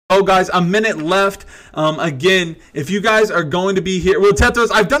Oh, guys, a minute left. Again, if you guys are going to be here, well, Tethros,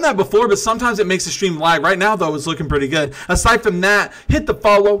 I've done that before, but sometimes it makes the stream lag. Right now, though, it's looking pretty good. Aside from that, hit the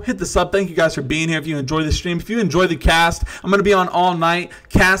follow, hit the sub. Thank you guys for being here. If you enjoy the stream, if you enjoy the cast, I'm going to be on all night,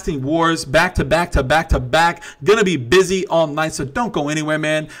 casting wars back to back to back to back. Going to be busy all night, so don't go anywhere,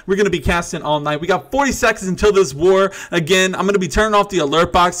 man. We're going to be casting all night. We got 40 seconds until this war. Again, I'm going to be turning off the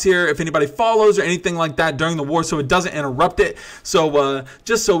alert box here if anybody follows or anything like that during the war, so it doesn't interrupt it. So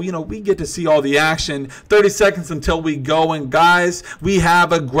just so you know, we get to see all the action. 30 seconds until we go. And guys, we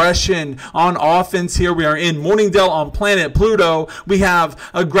have aggression on offense here. We are in Morningdale on planet Pluto. We have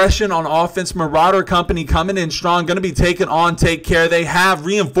aggression on offense. Marauder Company coming in strong, going to be taken on. Take care. They have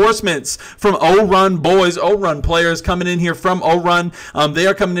reinforcements from O-Run boys, O-Run players coming in here from O-Run. They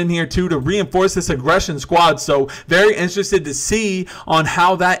are coming in here too to reinforce this aggression squad. So very interested to see on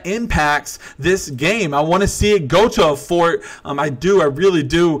how that impacts this game. I want to see it go to a fort. I really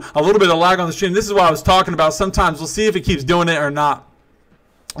do. A little bit of lag on the stream. This is what I was talking about. Sometimes we'll see if it keeps doing it or not.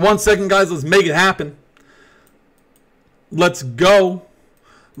 1 second, guys. Let's make it happen. Let's go.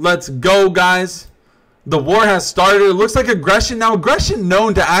 Let's go, guys. The war has started. It looks like aggression. Now, aggression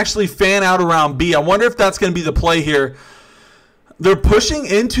known to actually fan out around B. I wonder if that's going to be the play here. They're pushing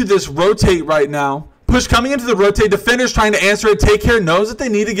into this rotate right now. Push coming into the rotate. Defenders trying to answer it. Take care knows that they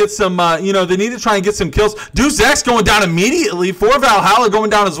need to get some, they need to try and get some kills. Deuce X going down immediately. 4 Valhalla going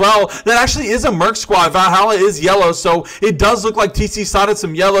down as well. That actually is a Merc squad. Valhalla is yellow, so it does look like TC spotted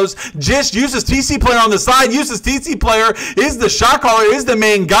some yellows. Just uses TC player on the side. Uses TC player. Is the shot caller. Is the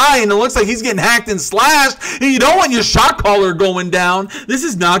main guy, and it looks like he's getting hacked and slashed. And you don't want your shot caller going down. This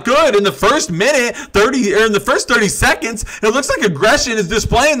is not good. In the first minute, in the first 30 seconds, it looks like aggression is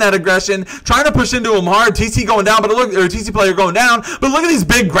displaying that aggression, trying to push into him hard. TC going down, but look, or TC player going down, but look at these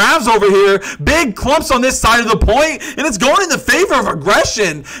big grabs over here, big clumps on this side of the point, and it's going in the favor of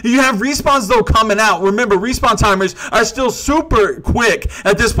aggression. You have respawns though coming out. Remember, respawn timers are still super quick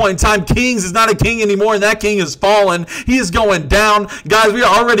at this point in time. Kings is not a king anymore, and that king is fallen. He is going down. Guys, we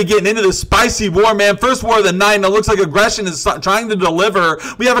are already getting into this spicy war, man. First war of the night, and it looks like aggression is trying to deliver.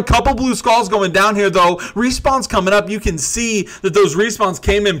 We have a couple blue skulls going down here though. Respawns coming up. You can see that those respawns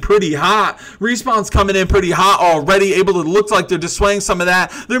came in pretty hot. Respawns coming in pretty hot already, able to look like they're just swaying some of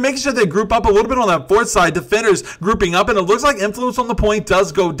that. They're making sure they group up a little bit on that fourth side. Defenders grouping up, and it looks like influence on the point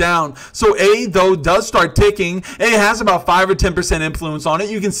does go down. So A, though, does start ticking. A has about 5 or 10% influence on it.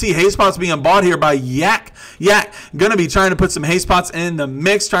 You can see haste spots being bought here by Yak. Yak gonna be trying to put some haste spots in the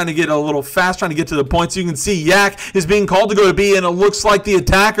mix, trying to get a little fast, trying to get to the point. So you can see Yak is being called to go to B, and it looks like the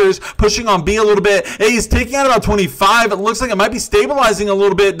attackers pushing on B a little bit. A is taking out about 25. It looks like it might be stabilizing a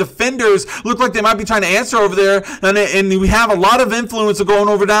little bit. Defenders look like they might be trying to answer over there, and we have a lot of influence going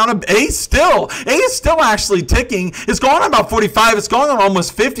over down. A is still actually ticking. It's going on about 45. It's going on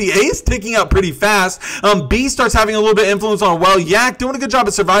almost 50. A is ticking up pretty fast. B starts having a little bit of influence on. Well, Yak doing a good job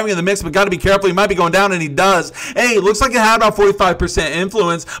of surviving in the mix, but got to be careful. He might be going down, and he does. A looks like it had about 45%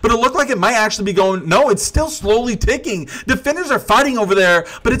 influence, but it looked like it might actually be going. No, it's still slowly ticking. Defenders are fighting over there,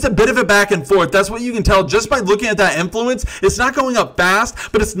 but it's a bit of a back and forth. That's what you can tell just by looking at that influence. It's not going up fast,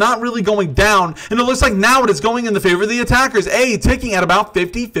 but it's not really going down, and it looks like now it is going in the favor of the attackers. A ticking at about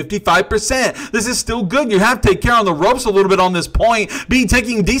 50-55%. This is still good. You have to take care on the ropes a little bit on this point. B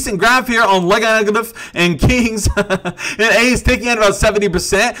taking decent graph here on Negative and Kings. And A is taking at about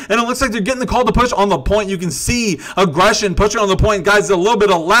 70%. And it looks like they're getting the call to push on the point. You can see aggression pushing on the point. Guys, a little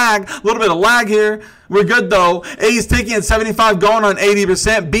bit of lag here. We're good though. A is taking at 75, going on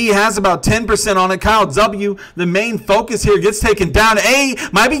 80%. B has about 10% on it. Kyle W, the main focus here, gets taken down. A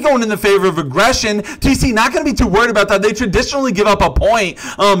might be going in the favor of aggression. TC not going to be too worried about that. They traditionally give up a point,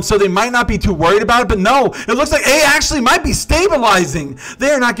 so they might not be too worried about it. But no, it looks like A actually might be stabilizing.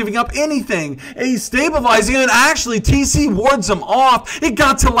 They are not giving up anything. A is stabilizing, and actually TC wards them off. It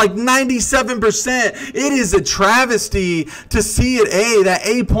got to like 97%. It is a travesty to see it. That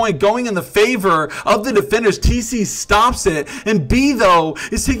A point going in the favor of the defenders. TC stops it, and B though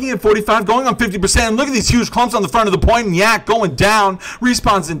is taking at 45, going on 50%. And look at these huge clumps on the front of the point, and Yak going down.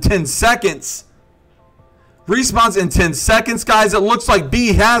 Respawns in 10 seconds. Respawns in 10 seconds, guys. It looks like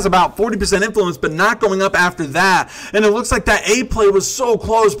B has about 40% influence, but not going up after that. And it looks like that A play was so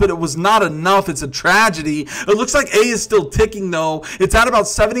close, but it was not enough. It's a tragedy. It looks like A is still ticking, though. It's at about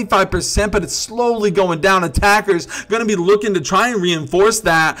 75%, but it's slowly going down. Attackers going to be looking to try and reinforce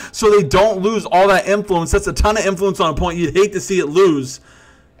that so they don't lose all that influence. That's a ton of influence on a point. You'd hate to see it lose.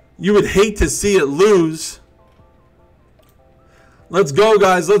 You would hate to see it lose. Let's go,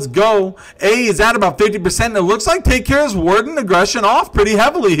 guys. Let's go. A is at about 50%. And it looks like Take Care is warding aggression off pretty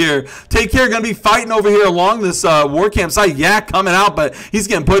heavily here. Take Care going to be fighting over here along this war campsite. Yak coming out, but he's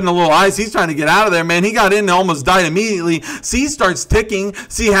getting put in a little ice. He's trying to get out of there, man. He got in and almost died immediately. C starts ticking.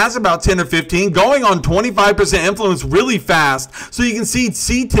 C has about 10 or 15. Going on 25% influence really fast. So you can see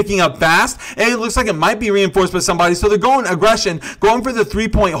C ticking up fast. A looks like it might be reinforced by somebody. So they're going aggression, going for the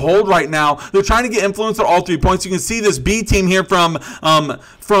 3-point hold right now. They're trying to get influence at all 3 points. You can see this B team here from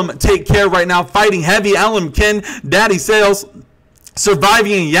Take Care right now, fighting heavy. Ellen, Ken, Daddy Sales,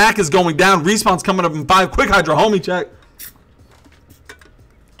 surviving, and Yak is going down. Respawn's coming up in 5. Quick Hydra homie check.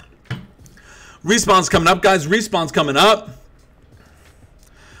 Respawn's coming up, guys. Respawn's coming up.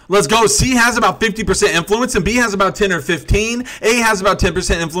 Let's go. C has about 50% influence, and B has about 10 or 15. A has about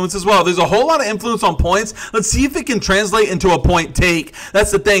 10% influence as well. There's a whole lot of influence on points. Let's see if it can translate into a point take.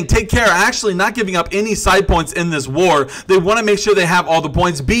 That's the thing. Take Care actually not giving up any side points in this war. They want to make sure they have all the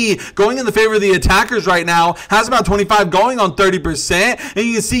points. B, going in the favor of the attackers right now, has about 25, going on 30%. And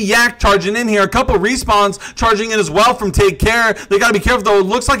you can see Yak charging in here. A couple respawns charging in as well from Take Care. They got to be careful, though. It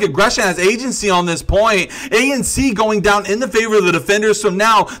looks like aggression has agency on this point. A and C going down in the favor of the defenders. So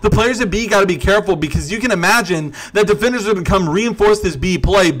now the players at B got to be careful, because you can imagine that defenders are going to come reinforce this B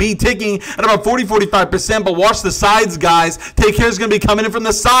play. B ticking at about 40-45%, but watch the sides, guys. Take Care is going to be coming in from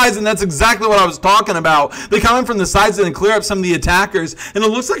the sides, and that's exactly what I was talking about. They come in from the sides and clear up some of the attackers, and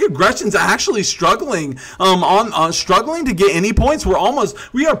it looks like aggression's actually struggling struggling to get any points.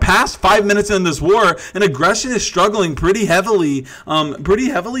 We are past 5 minutes in this war, and aggression is struggling pretty heavily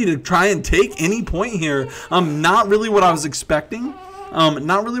to try and take any point here. Not really what I was expecting.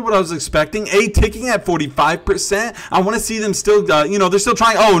 Not really what I was expecting. A ticking at 45%. I want to see them still, they're still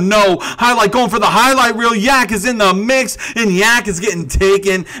trying. Oh, no. Highlight going for the highlight reel. Yak is in the mix, and Yak is getting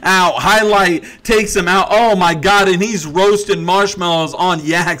taken out. Highlight takes him out. Oh, my God, and he's roasting marshmallows on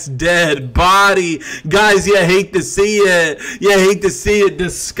Yak's dead body. Guys, you hate to see it. You hate to see it.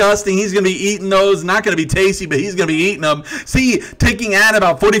 Disgusting. He's going to be eating those. Not going to be tasty, but he's going to be eating them. See, ticking at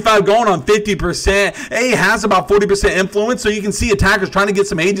about 45, going on 50%. A has about 40% influence, so you can see attackers trying to get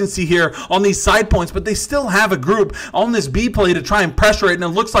some agency here on these side points, but they still have a group on this B play to try and pressure it, and it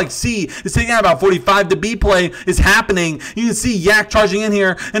looks like C is taking out about 45. The B play is happening. You can see Yak charging in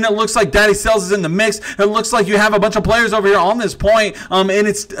here, and it looks like Daddy Cells is in the mix. It looks like you have a bunch of players over here on this point, and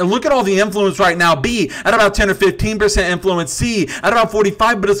look at all the influence right now. B at about 10 or 15% influence. C at about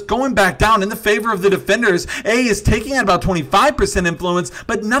 45, but it's going back down in the favor of the defenders. A is taking at about 25% influence,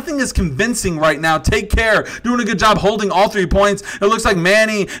 but nothing is convincing right now. Take Care doing a good job holding all 3 points. It looks like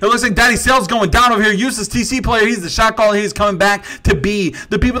Manny. It looks like Daddy Sales going down over here. Useless TC player. He's the shot caller. He's coming back to B.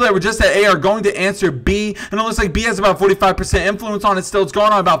 The people that were just at A are going to answer B. And it looks like B has about 45% influence on it still. It's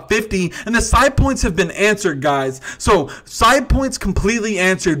going on about 50. And the side points have been answered, guys. So side points completely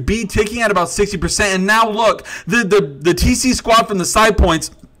answered. B ticking at about 60%. And now look, the TC squad from the side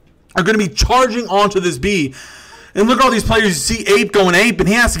points are going to be charging onto this B. And look at all these players. You see Ape going Ape, and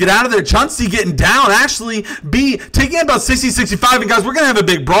he has to get out of there. Chauncey getting down. Actually, B taking about 60-65. And guys, we're going to have a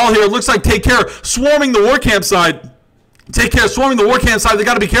big brawl here. It looks like Take Care swarming the war campsite. Take Care swarming the war campsite. They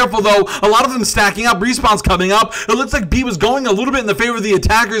got to be careful, though. A lot of them stacking up. Respawn's coming up. It looks like B was going a little bit in the favor of the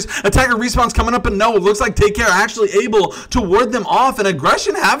attackers. Attacker respawn's coming up, and no, it looks like Take Care actually able to ward them off. And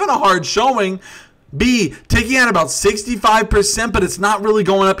aggression having a hard showing. B taking out about 65%, but it's not really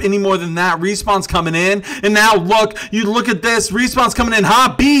going up any more than that. Respawn's coming in, and now look, you look at this. Respawn's coming in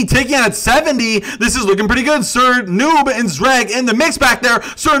hot. B taking out at 70. This is looking pretty good. Sir Noob and Zreg in the mix back there.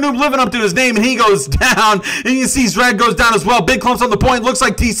 Sir Noob living up to his name, and he goes down. And you see Zreg goes down as well. Big clumps on the point. Looks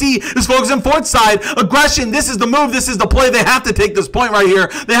like TC is focusing fourth side. Aggression. This is the move. This is the play. They have to take this point right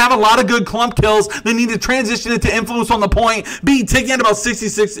here. They have a lot of good clump kills. They need to transition it to influence on the point. B taking out about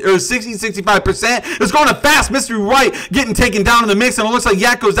 60-65%. It's going to fast. Mystery White getting taken down in the mix, and it looks like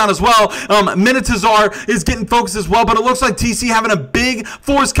Yak goes down as well. Minotazar is getting focused as well, but it looks like TC having a big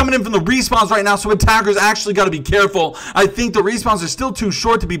force coming in from the respawns right now, so attackers actually got to be careful. I think the respawns are still too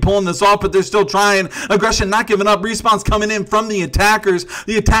short to be pulling this off, but they're still trying. Aggression not giving up. Respawns coming in from the attackers.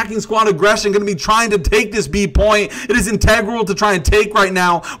 The attacking squad Aggression going to be trying to take this B point. It is integral to try and take right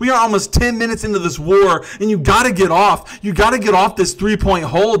now. We are almost 10 minutes into this war, and you got to get off. You got to get off this 3-point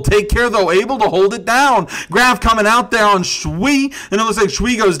hold. Take Care, though, able to hold it down. Graf coming out there on Shui, and it looks like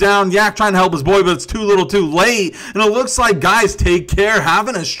Shui goes down. Yak trying to help his boy, but it's too little too late. And it looks like, guys, Take Care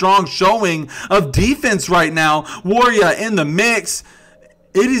having a strong showing of defense right now. Warrior in the mix.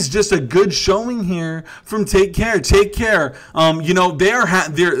 It is just a good showing here from Take Care. Take Care,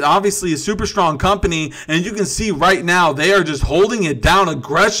 they're obviously a super strong company, and you can see right now they are just holding it down.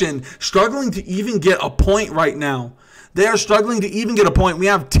 Aggression struggling to even get a point right now. They are struggling to even get a point. We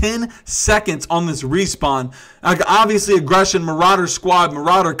have 10 seconds on this respawn. Obviously, Aggression, Marauder Squad,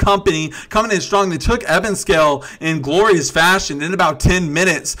 Marauder Company coming in strong. They took Ebonscale in glorious fashion in about 10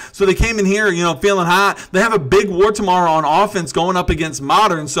 minutes. So they came in here, you know, feeling hot. They have a big war tomorrow on offense going up against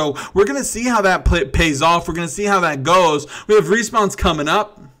Modern. So we're going to see how that pays off. We're going to see how that goes. We have respawns coming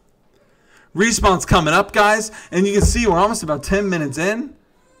up. Respawns coming up, guys. And you can see we're almost about 10 minutes in.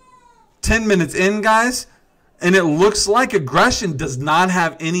 10 minutes in, guys. And it looks like Aggression does not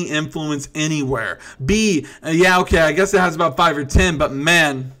have any influence anywhere. B, yeah, okay, I guess it has about 5 or 10, but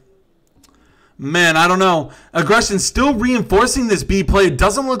man, I don't know. Aggression still reinforcing this B play. It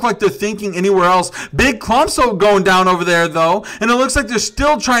doesn't look like they're thinking anywhere else. Big clumps going down over there, though. And it looks like they're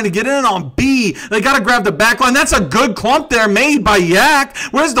still trying to get in on B. They got to grab the back line. That's a good clump there made by Yak.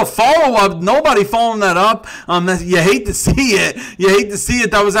 Where's the follow-up? Nobody following that up. You hate to see it. You hate to see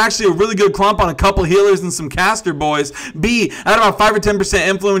it. That was actually a really good clump on a couple healers and some caster boys. B, at about 5 or 10%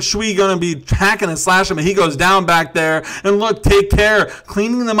 influence. Shui going to be hacking and slashing, but he goes down back there. And look, Take Care,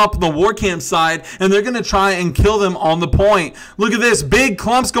 cleaning them up on the war camp side. And they're going to try and kill them on the point. Look at this. Big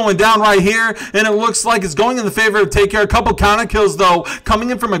clumps going down right here. And it looks like it's going in the favor of Take Care. A couple counter kills, though,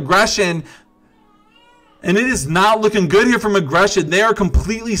 coming in from Aggression. And it is not looking good here from Aggression. They are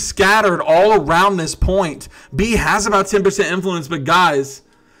completely scattered all around this point. B has about 10% influence, but guys,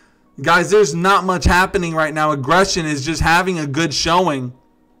 there's not much happening right now. Aggression is just having a good showing.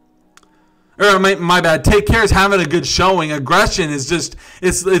 Or my bad. Take Care is having a good showing. Aggression is just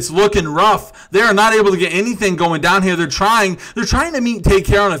it's looking rough. They are not able to get anything going down here. They're trying to meet Take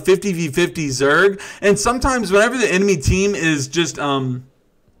Care on a 50v50 Zerg. And sometimes whenever the enemy team is just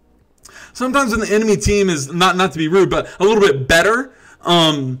sometimes when the enemy team is not to be rude, but a little bit better,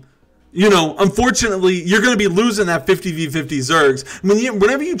 you know, unfortunately, you're going to be losing that 50v50 Zergs.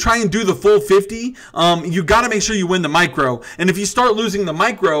 Whenever you try and do the full 50, you got to make sure you win the micro. And if you start losing the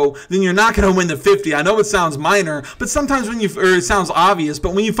micro, then you're not going to win the 50. I know it sounds minor, but sometimes it sounds obvious,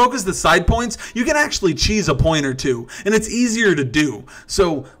 but when you focus the side points, you can actually cheese a point or two, and it's easier to do.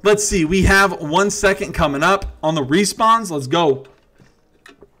 So let's see. We have 1 second coming up on the respawns. Let's go.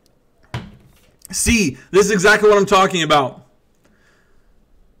 See, this is exactly what I'm talking about.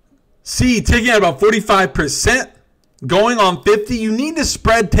 C, taking out about 45%, going on 50. You need to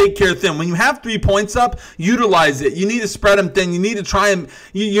spread Take Care thin. When you have 3 points up, utilize it. You need to spread them thin. You need to try and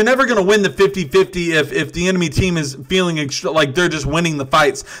you're never going to win the 50-50 if the enemy team is feeling like they're just winning the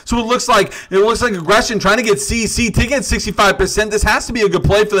fights. So it looks like Aggression trying to get C taking at 65%. This has to be a good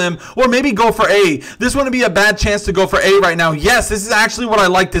play for them, or maybe go for A. This wouldn't be a bad chance to go for A right now. Yes, this is actually what I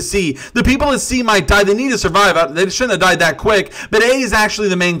like to see. The people at C might die. They need to survive. They shouldn't have died that quick, but A is actually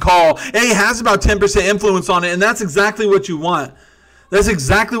the main call. A has about 10% influence on it, and that's exactly what you want. That's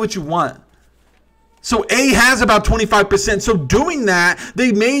exactly what you want. So A has about 25%. So doing that,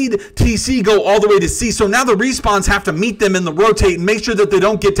 they made TC go all the way to C. So now the respawns have to meet them in the rotate and make sure that they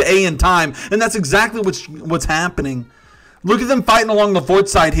don't get to A in time. And that's exactly what's happening. Look at them fighting along the fort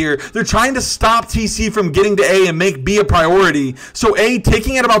side here. They're trying to stop TC from getting to A and make B a priority. So A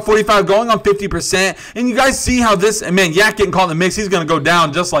taking at about 45, going on 50%. And you guys see how this, and man, Yak getting caught in the mix. He's going to go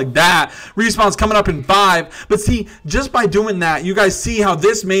down just like that. Respawn's coming up in 5. But see, just by doing that, you guys see how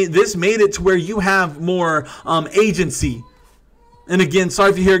this made it to where you have more agency. And again,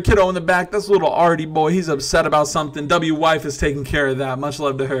 sorry if you hear a kiddo in the back. That's a little arty boy. He's upset about something. W wife is taking care of that. Much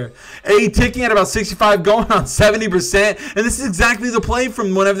love to her. A ticking at about 65, going on 70%. And this is exactly the play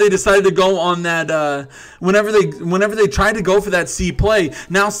from whenever they decided to go on that. Whenever they tried to go for that C play.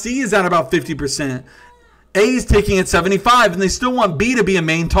 Now C is at about 50%. A is taking at 75, and they still want B to be a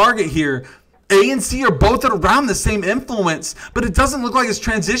main target here. A and C are both at around the same influence, but it doesn't look like it's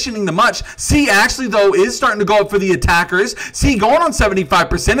transitioning to much. C actually, though, is starting to go up for the attackers. C going on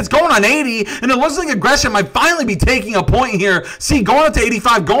 75%. It's going on 80, and it looks like Aggression might finally be taking a point here. C going up to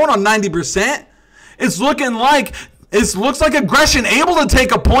 85, going on 90%. It looks like Aggression able to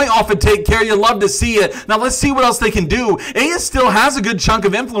take a point off of Take Care. You love to see it. Now let's see what else they can do. A still has a good chunk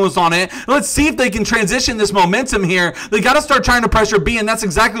of influence on it. Let's see if they can transition this momentum here. They got to start trying to pressure B, and that's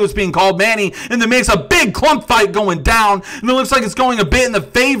exactly what's being called. Manny in the mix, a big clump fight going down, and it looks like it's going a bit in the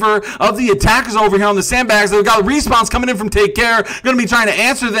favor of the attackers over here on the sandbags. They've got respawns coming in from Take Care, going to be trying to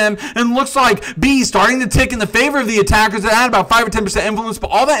answer them, and looks like B starting to tick in the favor of the attackers that had about 5 or 10% influence,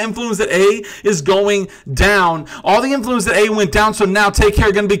 but all that influence at A is going down. All the influence that A went down, so now Take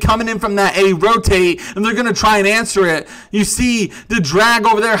Care going to be coming in from that A rotate, and they're going to try and answer it. You see the drag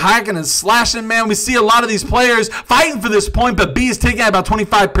over there hacking and slashing, man. We see a lot of these players fighting for this point, but B is taking out about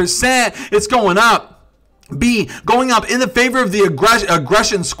 25%. It's going up. B, going up in the favor of the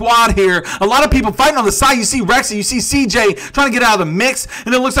aggression squad here. A lot of people fighting on the side. You see Rexy, you see CJ trying to get out of the mix,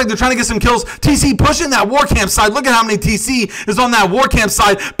 and it looks like they're trying to get some kills. TC pushing that war camp side. Look at how many TC is on that war camp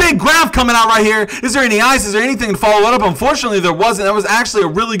side. Big grab coming out right here. Is there any eyes? Is there anything to follow it up? Unfortunately, there wasn't. That was actually a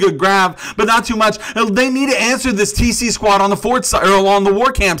really good grab, but not too much. They need to answer this TC squad on the fort side, or along the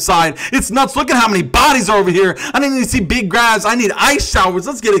war camp side. It's nuts. Look at how many bodies are over here. I need to see big grabs. I need ice showers.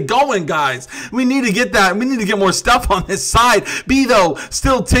 Let's get it going, guys. We need to get that. We need to get more stuff on this side. B, though,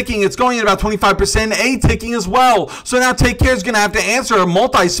 still ticking. It's going at about 25%. A ticking as well. So now Take Care is going to have to answer a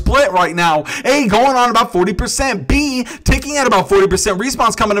multi-split right now. A going on about 40%. B ticking at about 40%.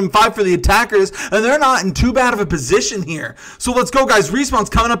 Respawn's coming in 5 for the attackers, and they're not in too bad of a position here. So let's go, guys. Respawn's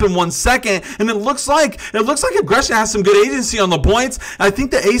coming up in 1 second, and it looks like aggression has some good agency on the points. I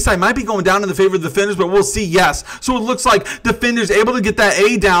think the A side might be going down in the favor of the defenders, but we'll see. Yes. So it looks like defenders able to get that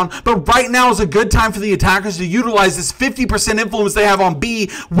A down, but right now is a good time for the attackers to utilize this 50% influence they have on B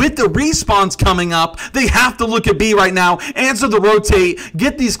with the respawns coming up. They have to look at B right now, answer the rotate,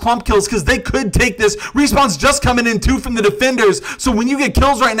 get these clump kills, because they could take this. Respawns just coming in 2 from the defenders, so when you get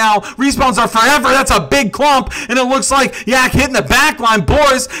kills right now, respawns are forever. That's a big clump, and it looks like Yak hitting the back line.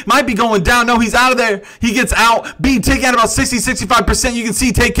 Boris might be going down. No, he's out of there. He gets out. B taking out about 60-65%. You can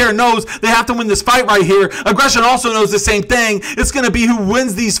see Take Care knows they have to win this fight right here. Aggression also knows the same thing. It's going to be who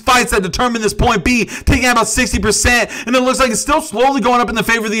wins these fights that determine this point. B taking out about 60%, and it looks like it's still slowly going up in the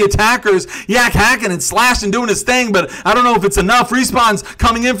favor of the attackers. Yak hacking and slashing, doing his thing, but I don't know if it's enough. Respawns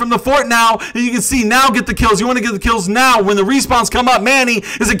coming in from the fort now, and you can see now get the kills. You want to get the kills now. When the respawns come up, Manny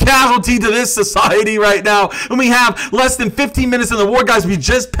is a casualty to this society right now, and we have less than 15 minutes in the war, guys. We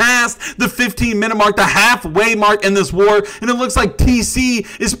just passed the 15-minute mark, the halfway mark in this war, and it looks like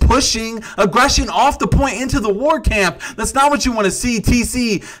TC is pushing aggression off the point into the war camp. That's not what you want to see.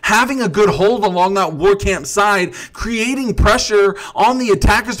 TC having a good hold along that war camp side, creating pressure on the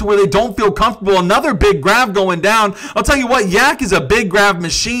attackers to where they don't feel comfortable. Another big grab going down. I'll tell you what, Yak is a big grab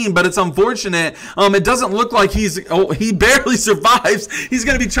machine, but it's unfortunate. It doesn't look like he barely survives. He's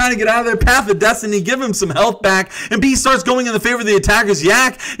going to be trying to get out of their path of destiny. Give him some health back, and B starts going in the favor of the attackers.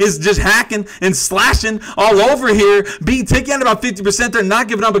 Yak is just hacking and slashing all over here. B taking out about 50%. They're not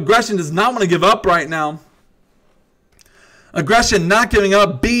giving up. Aggression does not want to give up right now. Aggression not giving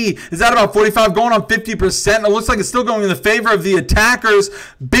up. B is at about 45, going on 50%. It looks like it's still going in the favor of the attackers.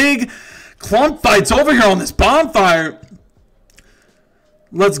 Big clump fights over here on this bonfire.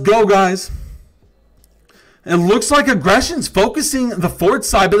 Let's go, guys. It looks like aggression's focusing the fort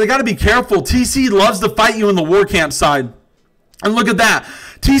side, but they got to be careful. TC loves to fight you in the war camp side. And look at that.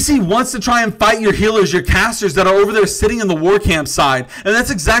 TC wants to try and fight your healers, your casters that are over there sitting in the war camp side. And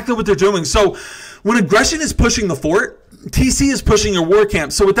that's exactly what they're doing. So when aggression is pushing the fort, TC is pushing your war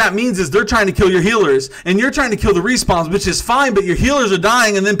camp. So what that means is they're trying to kill your healers, and you're trying to kill the respawns, which is fine, but your healers are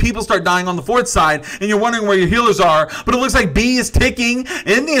dying, and then people start dying on the fort side, and you're wondering where your healers are. But it looks like B is ticking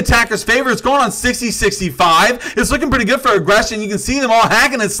in the attacker's favor. It's going on 60-65. It's looking pretty good for aggression. You can see them all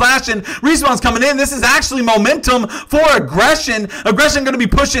hacking and slashing. Respawns coming in. This is actually momentum for aggression. Aggression going to be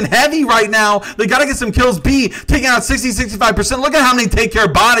pushing heavy right now. They got to get some kills. B taking out 60-65%. Look at how many Take Care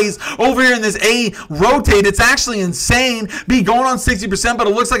bodies over here in this A rotate. It's actually insane. B going on 60%, but it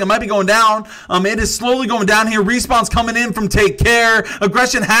looks like it might be going down. It is slowly going down here. Respawn's coming in from Take Care.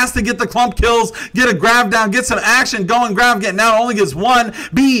 Aggression has to get the clump kills, get a grab down, get some action going. Grab getting out, only gets 1.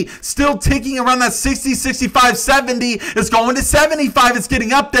 B still ticking around that 60, 65, 70. It's going to 75. It's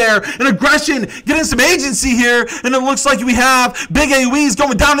getting up there. And aggression getting some agency here. And it looks like we have big AoEs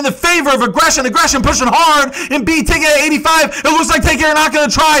going down in the favor of aggression. Aggression pushing hard. And B taking at 85. It looks like Take Care not going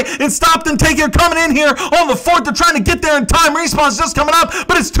to try and stop them. Take Care coming in here on the fort. They're trying to get there in time. Respawn's just coming up,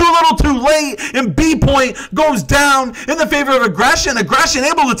 but it's too little too late, and B point goes down in the favor of aggression. Aggression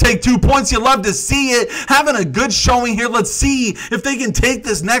able to take 2 points. You love to see it. Having a good showing here. Let's see if they can take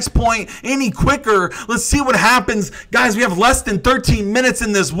this next point any quicker. Let's see what happens. Guys, we have less than 13 minutes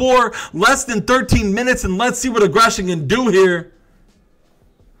in this war. Less than 13 minutes, and let's see what aggression can do here.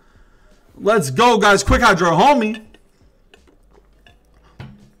 Let's go, guys. Quick hydro, homie.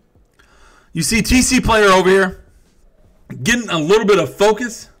 You see TC player over here getting a little bit of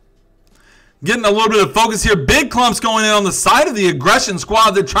focus. Getting a little bit of focus here. Big clumps going in on the side of the aggression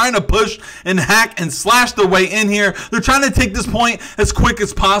squad. They're trying to push and hack and slash their way in here. They're trying to take this point as quick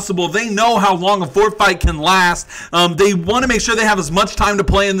as possible. They know how long a fort fight can last. They want to make sure they have as much time to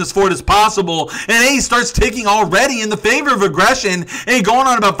play in this fort as possible. And A starts taking already in the favor of aggression. A going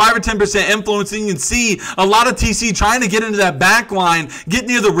on about 5 or 10% influence. And you can see a lot of TC trying to get into that back line, get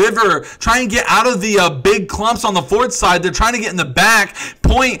near the river, try and get out of the big clumps on the fort side. They're trying to get in the back.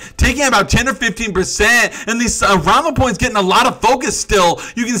 Point taking about 10 or 15%. And these around the point's getting a lot of focus still.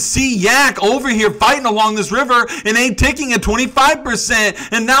 You can see Yak over here fighting along this river, and A ticking at 25%.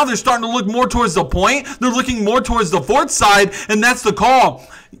 And now they're starting to look more towards the point. They're looking more towards the fort side, and that's the call.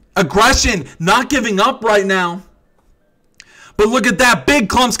 Aggression, not giving up right now. But look at that. Big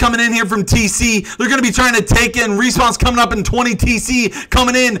clumps coming in here from TC. They're going to be trying to take in. Respawns coming up in 20. TC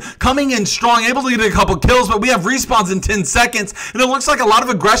coming in strong. Able to get a couple kills, but we have respawns in 10 seconds. And it looks like a lot of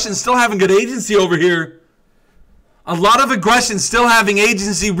aggression still having good agency over here. A lot of aggression still having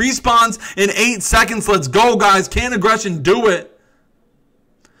agency. Respawns in 8 seconds. Let's go, guys. Can aggression do it?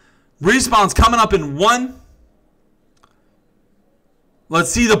 Respawns coming up in 1. Let's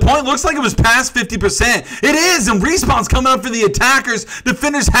see, the point looks like it was past 50%. It is, and Respawn's coming up for the attackers.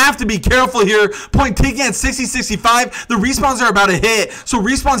 Defenders have to be careful here. Point taking at 60-65. The Respawns are about to hit. So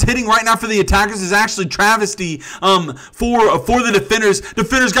Respawn's hitting right now for the attackers is actually travesty for the defenders.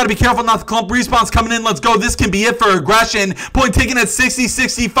 Defenders got to be careful not to clump. Respawn's coming in. Let's go. This can be it for aggression. Point taken at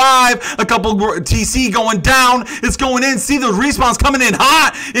 60-65. A couple TC going down. It's going in. See, the Respawn's coming in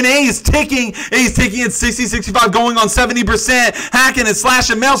hot. And A is ticking. A is ticking at 60-65, going on 70%. Hacking it.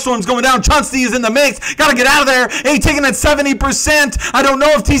 Slash and Maelstром's going down. Chuntsy is in the mix. Got to get out of there. A taking at 70%. I don't know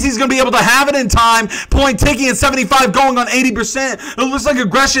if TC's going to be able to have it in time. Point taking at 75, going on 80%. It looks like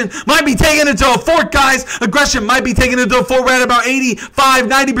aggression might be taking it to a fort, guys. Aggression might be taking it to a fort right at about 85,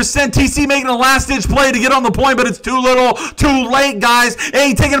 90%. TC making a last-ditch play to get on the point, but it's too little, too late, guys.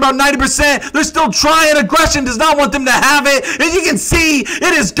 A taking about 90%. They're still trying. Aggression does not want them to have it. And you can see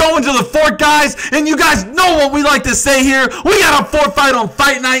it is going to the fort, guys. And you guys know what we like to say here. We got a fort fight on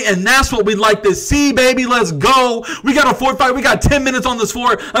fight night, and that's what we'd like to see, baby. Let's go. We got a fort fight. We got 10 minutes on this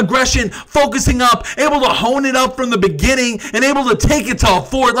fort. Aggression focusing up, able to hone it up from the beginning and able to take it to a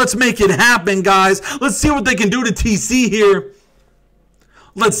fort. Let's make it happen, guys. Let's see what they can do to TC here.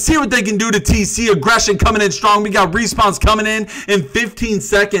 Let's see what they can do to TC. Aggression coming in strong. We got Respawns coming in 15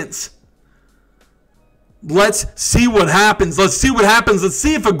 seconds. Let's see what happens. Let's see what happens. Let's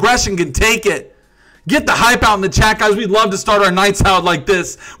see if aggression can take it. Get the hype out in the chat, guys. We'd love to start our nights out like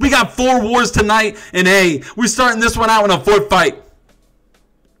this. We got 4 wars tonight in A. We're starting this one out in a fort fight.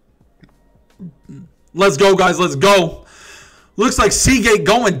 Let's go, guys. Let's go. Looks like Seagate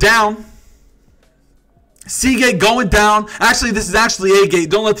going down. C-gate going down. Actually, this is actually A-gate.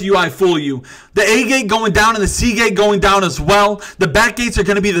 Don't let the UI fool you. The A-gate going down and the C-gate going down as well. The back gates are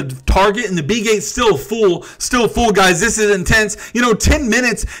going to be the target, and the B-gate still full. Still full, guys. This is intense. You know, 10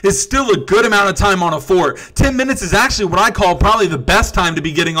 minutes is still a good amount of time on a fort. 10 minutes is actually what I call probably the best time to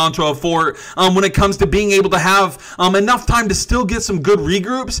be getting onto a fort when it comes to being able to have enough time to still get some good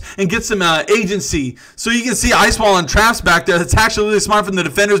regroups and get some agency. So you can see Ice Wall and Traps back there. That's actually really smart from the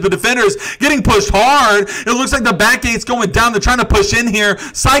defenders, but defenders getting pushed hard. It looks like the back gate's going down. They're trying to push in here.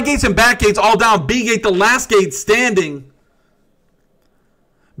 Side gates and back gates all down. B gate, the last gate standing.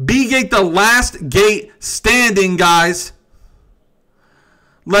 B gate, the last gate standing, guys.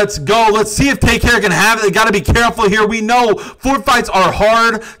 Let's go. Let's see if Take Care can have it. They got to be careful here. We know fort fights are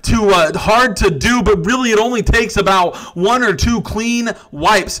hard to do, but really it only takes about 1 or 2 clean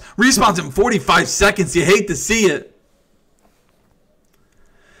wipes. Respawns in 45 seconds. You hate to see it.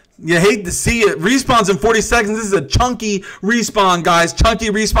 You hate to see it. Respawns in 40 seconds. This is a chunky respawn, guys. Chunky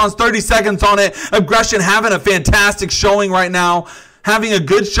respawns, 30 seconds on it. Aggression having a fantastic showing right now. Having a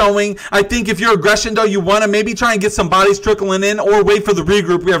good showing. I think if you're Aggression, though, you want to maybe try and get some bodies trickling in or wait for the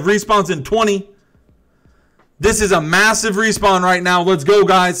regroup. We have respawns in 20. This is a massive respawn right now. Let's go,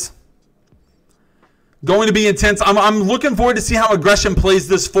 guys. Going to be intense. I'm looking forward to see how Aggression plays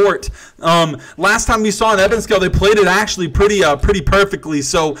this fort. Last time we saw in Evanscale, they played it actually pretty perfectly.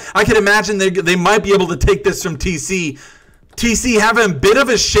 So I can imagine they might be able to take this from TC. TC having a bit of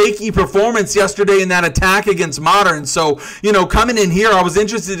a shaky performance yesterday in that attack against Modern. So, you know, coming in here, I was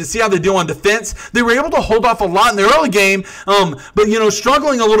interested to see how they do on defense. They were able to hold off a lot in the early game, but, you know,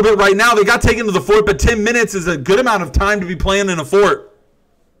 struggling a little bit right now. They got taken to the fort, but 10 minutes is a good amount of time to be playing in a fort.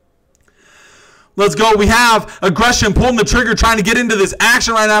 Let's go. We have Aggression pulling the trigger, trying to get into this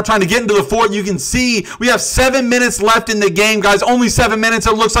action right now, trying to get into the fort. You can see we have 7 minutes left in the game, guys. Only 7 minutes.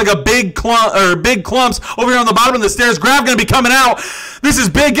 It looks like a big clumps over here on the bottom of the stairs. Grab going to be coming out. This is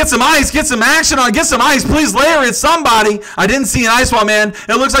big. Get some ice. Get some action on. Get some ice. Please layer it. Somebody. I didn't see an Ice Wall, man.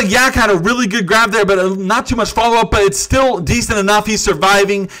 It looks like Yak had a really good grab there, but not too much follow-up, but it's still decent enough. He's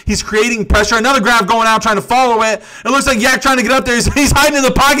surviving. He's creating pressure. Another grab going out, trying to follow it. It looks like Yak trying to get up there. He's hiding in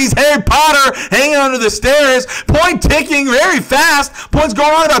the pocket. He's Harry Potter hanging under the stairs. Point ticking very fast. Points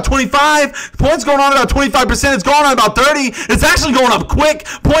going on about 25. Points going on about 25%. It's going on about 30. It's actually going up quick.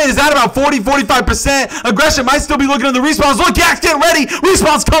 Point is at about 40, 45%. Aggression might still be looking at the respawns. Look, Yak's getting ready.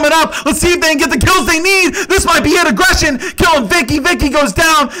 Respawn's coming up. Let's see if they can get the kills they need. This might be it. Aggression killing Vicky. Vicky goes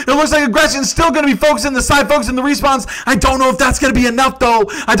down. It looks like Aggression's still going to be focusing the side, focusing the respawns. I don't know if that's going to be enough, though.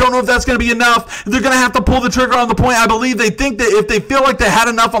 I don't know if that's going to be enough. They're going to have to pull the trigger on the point. I believe they think that if they feel like they had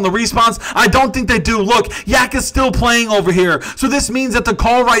enough on the respawns, I don't think they do. Look, Yak is still playing over here. So this means that the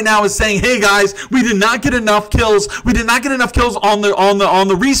call right now is saying, hey guys, we did not get enough kills. We did not get enough kills on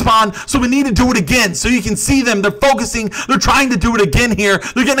the respawn, so we need to do it again. So you can see them. They're focusing. They're trying to do it again here.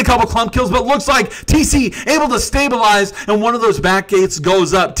 They're getting a couple clump kills, but it looks like TC able to stabilize, and one of those back gates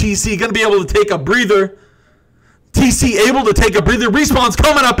goes up. TC going to be able to take a breather. TC able to take a breather. Respawn's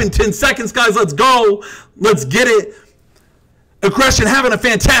coming up in 10 seconds, guys. Let's go. Let's get it. Aggression having a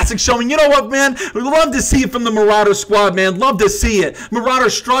fantastic showing. You know what, man? We love to see it from the Marauder squad, man. Love to see it.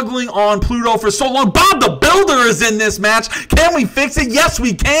 Marauder struggling on Pluto for so long. Bob the Builder is in this match. Can we fix it? Yes,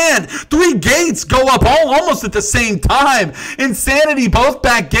 we can. 3 gates go up almost at the same time. Insanity, both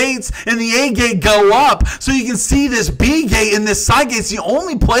back gates and the A gate go up. So you can see this B gate and this side gate's the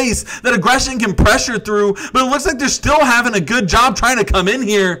only place that Aggression can pressure through. But it looks like they're still having a good job trying to come in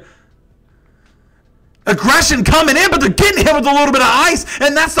here. Aggression coming in, but they're getting hit with a little bit of ice,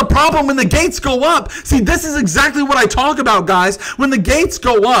 and that's the problem when the gates go up. See, this is exactly what I talk about, guys. When the gates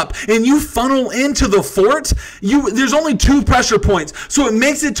go up and you funnel into the fort, there's only 2 pressure points, so it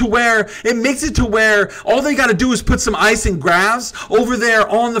makes it to where all they got to do is put some ice and gravs over there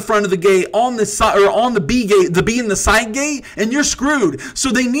on the front of the gate, on the side or on the B gate, the B in the side gate, and you're screwed. So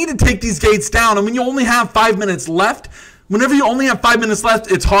they need to take these gates down, and when you only have 5 minutes left. Whenever you only have 5 minutes left,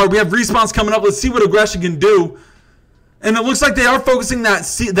 it's hard. We have respawns coming up. Let's see what Aggression can do. And it looks like they are focusing that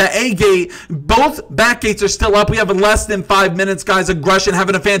A gate. Both back gates are still up. We have less than 5 minutes, guys. Aggression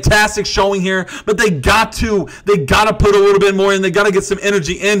having a fantastic showing here. But they got to put a little bit more in. They got to get some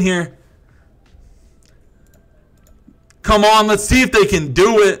energy in here. Come on, let's see if they can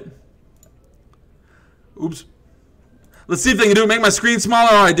do it. Oops. Let's see if they can do it. Make my screen smaller.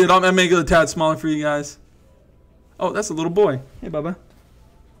 Oh, I did. I'll make it a tad smaller for you guys. Oh, that's a little boy. Hey, Bubba.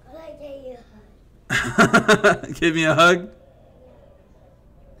 I gave you a hug. Give me a hug.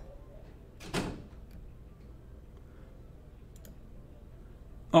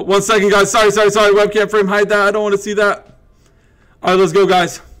 Oh, 1 second, guys. Sorry. Webcam frame, hide that. I don't want to see that. All right, let's go,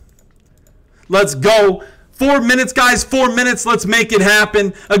 guys. Let's go. 4 minutes, guys. 4 minutes. Let's make it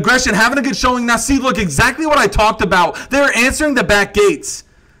happen. Aggression having a good showing. Now, see, look, exactly what I talked about. They're answering the back gates.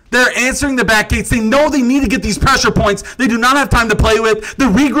 They're answering the back gates. They know they need to get these pressure points. They do not have time to play with. The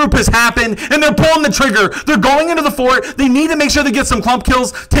regroup has happened, and they're pulling the trigger. They're going into the fort. They need to make sure they get some clump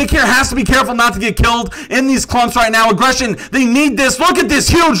kills. Take care. Has to be careful not to get killed in these clumps right now. Aggression, they need this. Look at this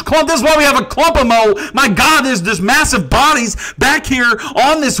huge clump. This is why we have a clump-a-mo. My God, there's massive bodies back here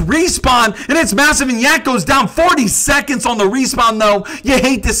on this respawn, and it's massive, and Yak goes down 40 seconds on the respawn, though. You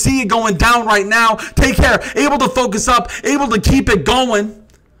hate to see it going down right now. Take care. Able to focus up. Able to keep it going.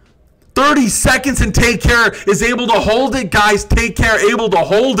 30 seconds and Take Care is able to hold it, guys. Take Care able to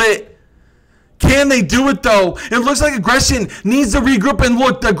hold it. Can they do it, though? It looks like Aggression needs to regroup, and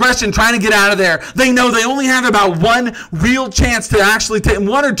look, Aggression trying to get out of there. They know they only have about 1 real chance to actually take 1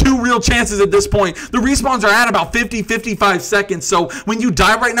 or 2 real chances at this point. The respawns are at about 50, 55 seconds. So when you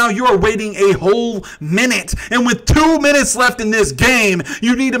die right now, you are waiting a whole minute. And with 2 minutes left in this game,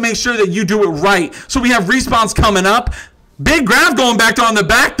 you need to make sure that you do it right. So we have respawns coming up. Big grab going back on the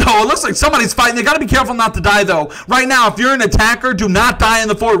back, though. It looks like somebody's fighting. They got to be careful not to die, though. Right now, if you're an attacker, do not die in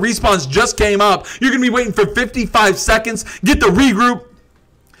the fort. Respawns just came up. You're going to be waiting for 55 seconds. Get the regroup.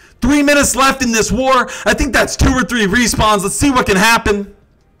 3 minutes left in this war. I think that's 2 or 3 respawns. Let's see what can happen.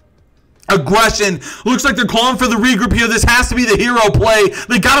 Aggression. Looks like they're calling for the regroup here. This has to be the hero play.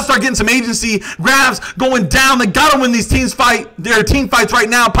 They got to start getting some agency. Grabs going down. They got to win these team fights right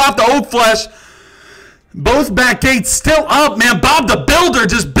now. Pop the Oak Flesh. Both back gates still up, man. Bob the Builder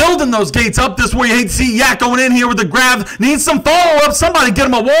just building those gates up. This is where you hate to see Yak going in here with the grab. Needs some follow-up. Somebody get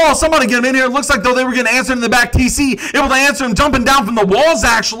him a wall. Somebody get him in here. It looks like, though, they were going to answer in the back. TC able to answer him, jumping down from the walls,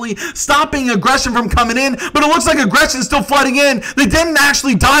 actually, stopping Aggression from coming in. But it looks like Aggression is still flooding in. They didn't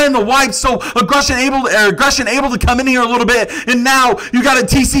actually die in the wipes, so Aggression able to come in here a little bit. And now you got a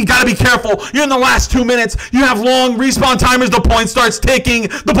TC. Got to be careful. You're in the last 2 minutes. You have long respawn timers. The point starts ticking.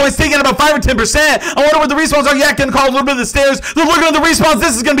 The point's ticking at about 5 or 10%. I wonder what the respawns are. Yak can call a little bit of the stairs. They're looking at the respawns.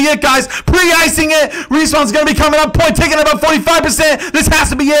 This is going to be it, it, guys. Pre-icing it. Respawn's going to be coming up. Point taking about 45%. This has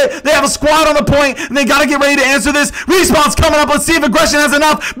to be it. They have a squad on the point, and they got to get ready to answer this. Respawn's coming up. Let's see if aggression has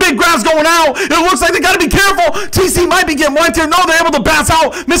enough. Big grab's going out. It looks like they got to be careful. TC might be getting wiped here. No, they're able to bounce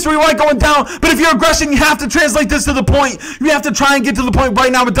out. Mystery White going down. But if you're aggression, you have to translate this to the point. You have to try and get to the point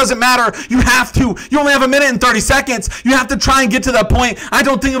right now. It doesn't matter. You have to. You only have a minute and 30 seconds. You have to try and get to that point. I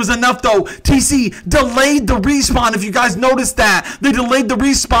don't think it was enough, though. TC delayed the respawn. If you guys noticed that, they delayed the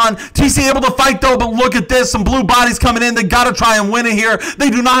respawn. TC able to fight, though, but look at this. Some blue bodies coming in. They got to try and win it here. They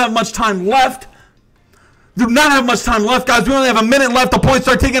do not have much time left. Do not have much time left, guys. We only have a minute left. The points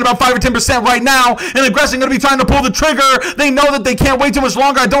start taking about 5 or 10% right now. And aggression going to be trying to pull the trigger. They know that they can't wait too much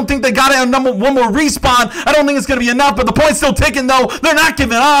longer. I don't think they got it on one more respawn. I don't think it's going to be enough, but the point's still ticking, though. They're not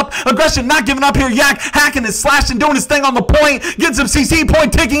giving up. Aggression not giving up here. Yak hacking and slashing, doing his thing on the point. Getting some CC.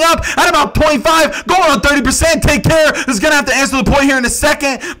 Point ticking up at about 25. Going on 30%. Take care. Is going to have to answer the point here in a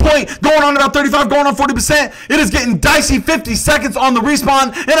second. Point going on about 35. Going on 40%. It is getting dicey. 50 seconds on the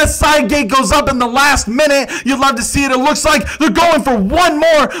respawn. And a side gate goes up in the last minute. You'd love to see it. It looks like they're going for one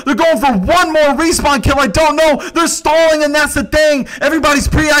more. They're going for one more respawn kill. I don't know. They're stalling, and that's the thing. Everybody's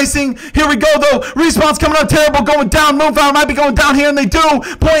pre-icing. Here we go, though. Respawn's coming up terrible. Going down. Moonflower might be going down here, and they do.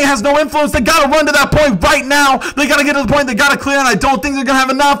 Point has no influence. They got to run to that point right now. They got to get to the point. They got to clear, and I don't think they're going to have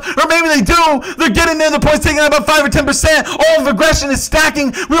enough. Or maybe they do. They're getting there. The point's taking about 5 or 10%. All of aggression is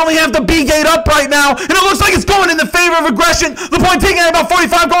stacking. We only have the B gate up right now, and it looks like it's going in the favor of aggression. The point taking about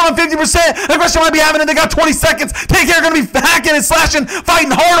 45, going on 50%. Aggression might be having it. They got 20 seconds. Take care, going to be hacking and slashing,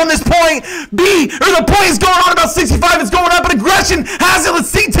 fighting hard on this point. The point is going on about 65. It's going up, but aggression has it. Let's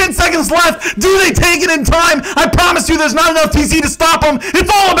see, 10 seconds left. Do they take it in time? I promise you there's not enough TC to stop them.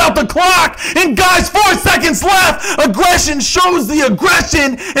 It's all about the clock. And guys, 4 seconds left. Aggression shows the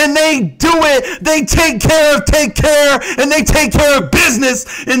aggression, and they do it. They take care, and they take care of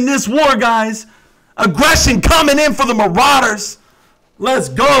business in this war, guys. Aggression coming in for the Marauders. Let's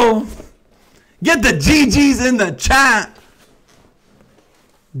go. Get the GGs in the chat.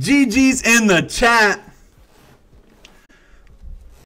 GGs in the chat.